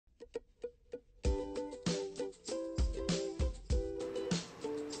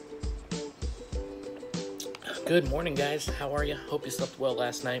Good morning, guys. How are you? Hope you slept well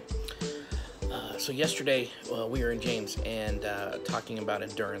last night. So yesterday we were in James and talking about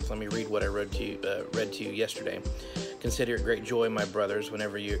endurance. Let me read what I read to you yesterday. Consider it great joy, my brothers,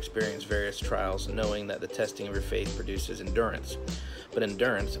 whenever you experience various trials, knowing that the testing of your faith produces endurance. But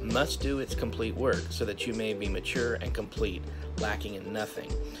endurance must do its complete work, so that you may be mature and complete, lacking in nothing.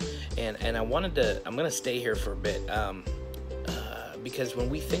 And I'm going to stay here for a bit. Because when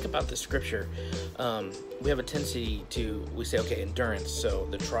we think about the scripture, we have a tendency we say, okay, endurance. So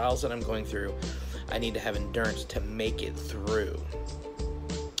the trials that I'm going through, I need to have endurance to make it through.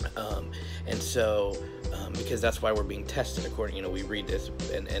 Because that's why we're being tested according, we read this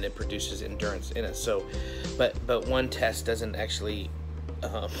and it produces endurance in us. So, but one test doesn't actually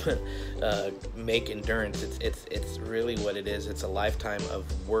make endurance. It's really what it is. It's a lifetime of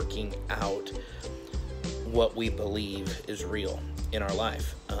working out what we believe is real in our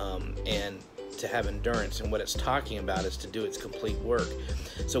life, and to have endurance, and what it's talking about is to do its complete work.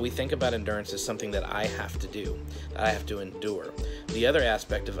 So we think about endurance as something that I have to do, that I have to endure. The other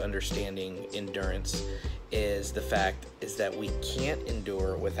aspect of understanding endurance is the fact is that we can't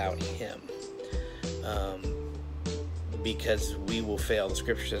endure without Him, because we will fail. The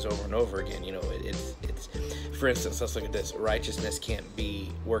scripture says over and over again, it's for instance, let's look at this. Righteousness can't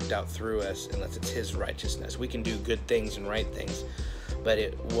be worked out through us unless it's His righteousness. We can do good things and right things, but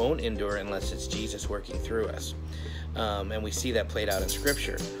it won't endure unless it's Jesus working through us. And we see that played out in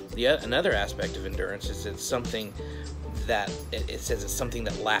scripture. Another aspect of endurance is it's something that it says it's something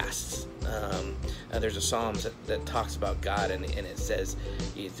that lasts. There's a Psalms that talks about God, and it says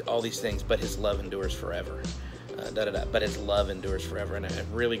all these things, but His love endures forever. But His love endures forever. And a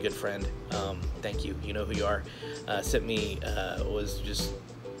really good friend, thank you, you know who you are, was just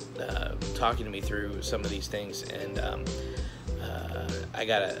talking to me through some of these things, and I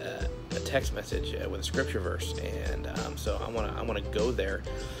got a text message with a scripture verse, and so I want to go there,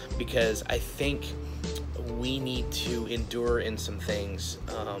 because I think we need to endure in some things.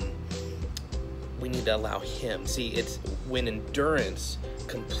 We need to allow Him. See, it's when endurance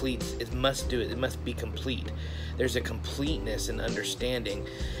completes, it must be complete. There's a completeness in understanding,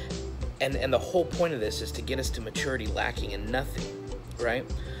 and the whole point of this is to get us to maturity, lacking in nothing, right?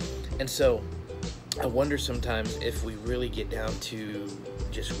 And so I wonder sometimes if we really get down to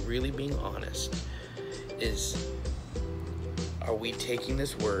just really being honest, are we taking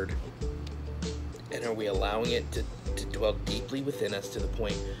this word and are we allowing it to dwell deeply within us to the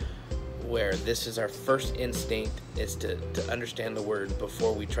point where this is our first instinct, is to understand the word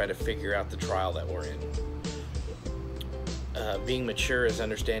before we try to figure out the trial that we're in. Being mature is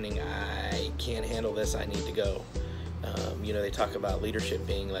understanding I can't handle this, I need to go. They talk about leadership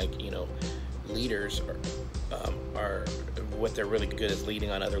being like, leaders are what they're really good is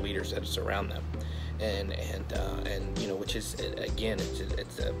leading on other leaders that surround them, and which is, again,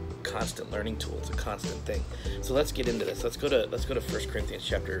 it's a constant learning tool. It's a constant thing. So let's get into this. Let's go to 1 Corinthians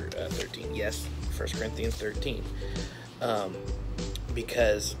chapter 13. Yes, 1 Corinthians 13,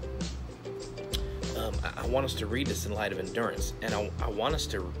 because I want us to read this in light of endurance, and I want us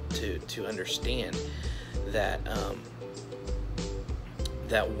to understand that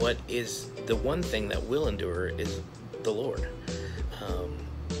that what is the one thing that will endure is the Lord.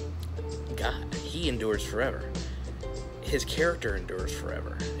 God, He endures forever. His character endures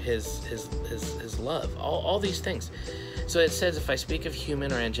forever. His love, all these things. So it says, if I speak of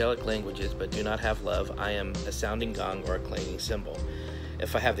human or angelic languages but do not have love, I am a sounding gong or a clanging cymbal.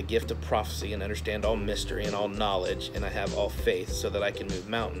 If I have the gift of prophecy and understand all mystery and all knowledge, and I have all faith so that I can move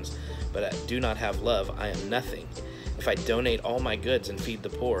mountains, but I do not have love, I am nothing. If I donate all my goods and feed the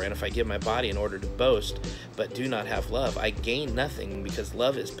poor, and if I give my body in order to boast, but do not have love, I gain nothing, because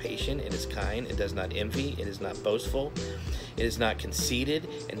love is patient, it is kind, it does not envy, it is not boastful, it is not conceited,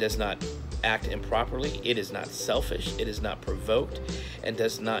 and does not act improperly, it is not selfish, it is not provoked, and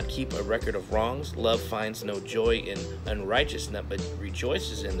does not keep a record of wrongs. Love finds no joy in unrighteousness, but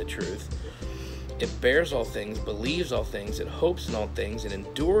rejoices in the truth. It bears all things, believes all things, it hopes in all things, and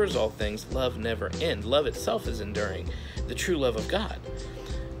endures all things. Love never ends. Love itself is enduring, the true love of God.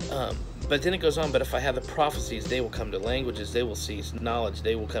 But then it goes on, but if I have the prophecies, they will come to languages, they will cease. Knowledge,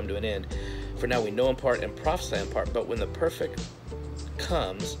 they will come to an end. For now we know in part and prophesy in part, but when the perfect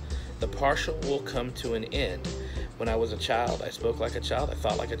comes, the partial will come to an end. When I was a child, I spoke like a child, I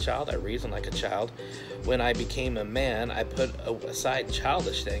thought like a child, I reasoned like a child. When I became a man, I put aside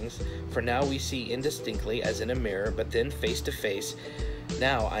childish things. For now we see indistinctly as in a mirror, but then face to face.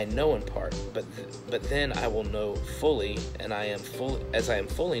 Now I know in part, but then I will know fully, and I am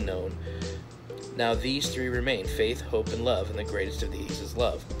fully known. Now these three remain: faith, hope, and love, and the greatest of these is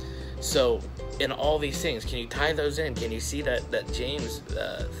love. So in all these things. Can you tie those in? Can you see that James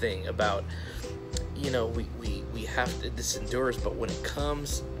thing about, you know, we have to, this endures, but when it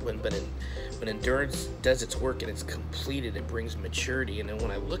comes, when endurance does its work and it's completed, it brings maturity. And then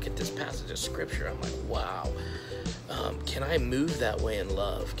when I look at this passage of scripture, I'm like, wow, can I move that way in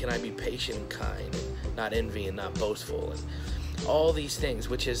love? Can I be patient and kind, and not envy and not boastful, and all these things,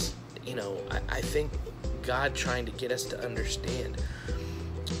 which is, you know, I think God trying to get us to understand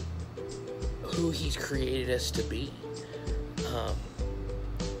who he's created us to be.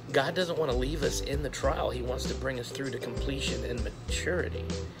 God doesn't want to leave us in the trial. He wants to bring us through to completion and maturity.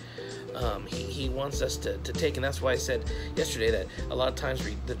 He wants us to take, and that's why I said yesterday that a lot of times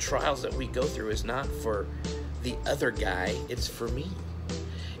the trials that we go through is not for the other guy, it's for me.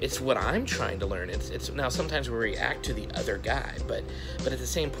 It's what I'm trying to learn. It's now sometimes we react to the other guy, but at the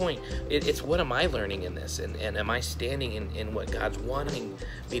same point, it's what am I learning in this, and am I standing in what God's wanting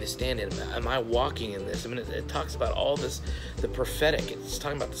me to stand in? Am I walking in this? I mean, it talks about all this, the prophetic. It's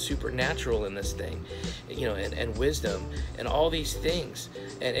talking about the supernatural in this thing, you know, and wisdom and all these things.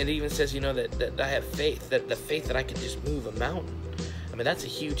 And it even says, you know, that I have faith, that the faith that I can just move a mountain. I mean, that's a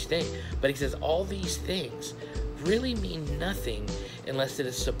huge thing. But he says all these things really mean nothing unless it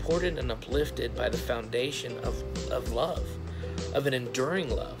is supported and uplifted by the foundation of love, of an enduring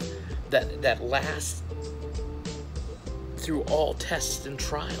love that lasts through all tests and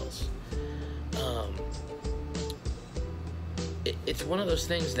trials. It's one of those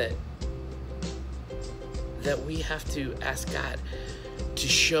things that we have to ask God to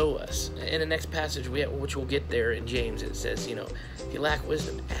show us. In the next passage, which we'll get there in James, it says, you know, if you lack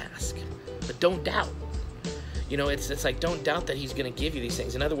wisdom, ask, but don't doubt. You know, it's like, don't doubt that he's going to give you these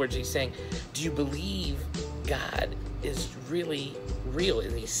things. In other words, he's saying, do you believe God is really real,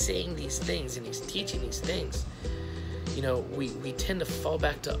 and he's saying these things and he's teaching these things? You know, we tend to fall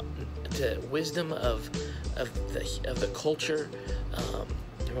back to wisdom of the culture.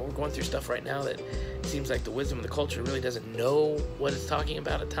 You know, we're going through stuff right now that seems like the wisdom of the culture really doesn't know what it's talking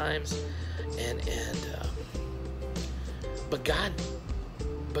about at times, but God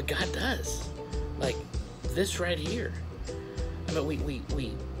does. Like this right here. I mean,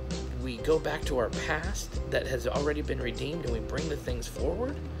 we go back to our past that has already been redeemed, and we bring the things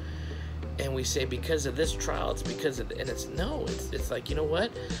forward, and we say because of this trial, it's because of, and it's like, you know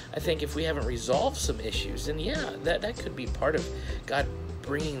what? I think if we haven't resolved some issues, then yeah, that could be part of God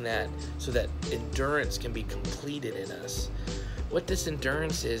bringing that so that endurance can be completed in us. What this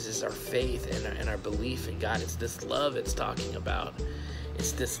endurance is our faith and our belief in God. It's this love it's talking about.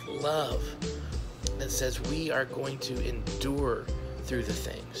 It's this love that says we are going to endure through the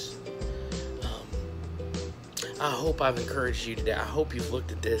things. I hope I've encouraged you today. I hope you've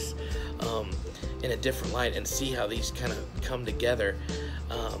looked at this in a different light and see how these kind of come together.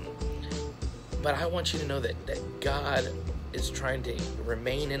 But I want you to know that God is trying to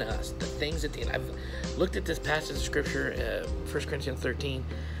remain in us. The things at the end. I've looked at this passage of scripture, 1 Corinthians 13,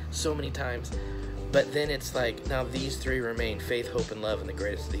 so many times. But then it's like, now these three remain: faith, hope, and love, and the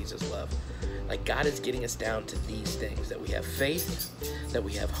greatest of these is love. Like God is getting us down to these things, that we have faith, that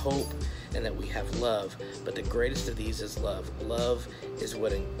we have hope, and that we have love. But the greatest of these is love. Love is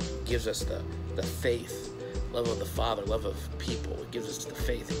what gives us the faith, love of the Father, love of people. It gives us the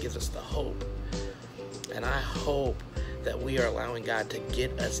faith. It gives us the hope. And I hope that we are allowing God to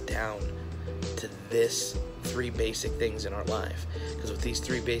get us down to this three basic things in our life. Because with these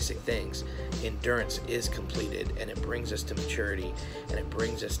three basic things, endurance is completed, and it brings us to maturity, and it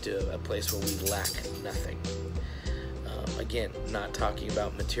brings us to a place where we lack nothing. Again, not talking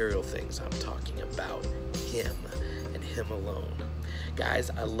about material things. I'm talking about Him and Him alone.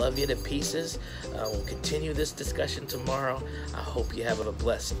 Guys, I love you to pieces. We'll continue this discussion tomorrow. I hope you have a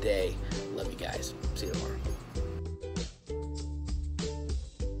blessed day. Love you guys. See you tomorrow.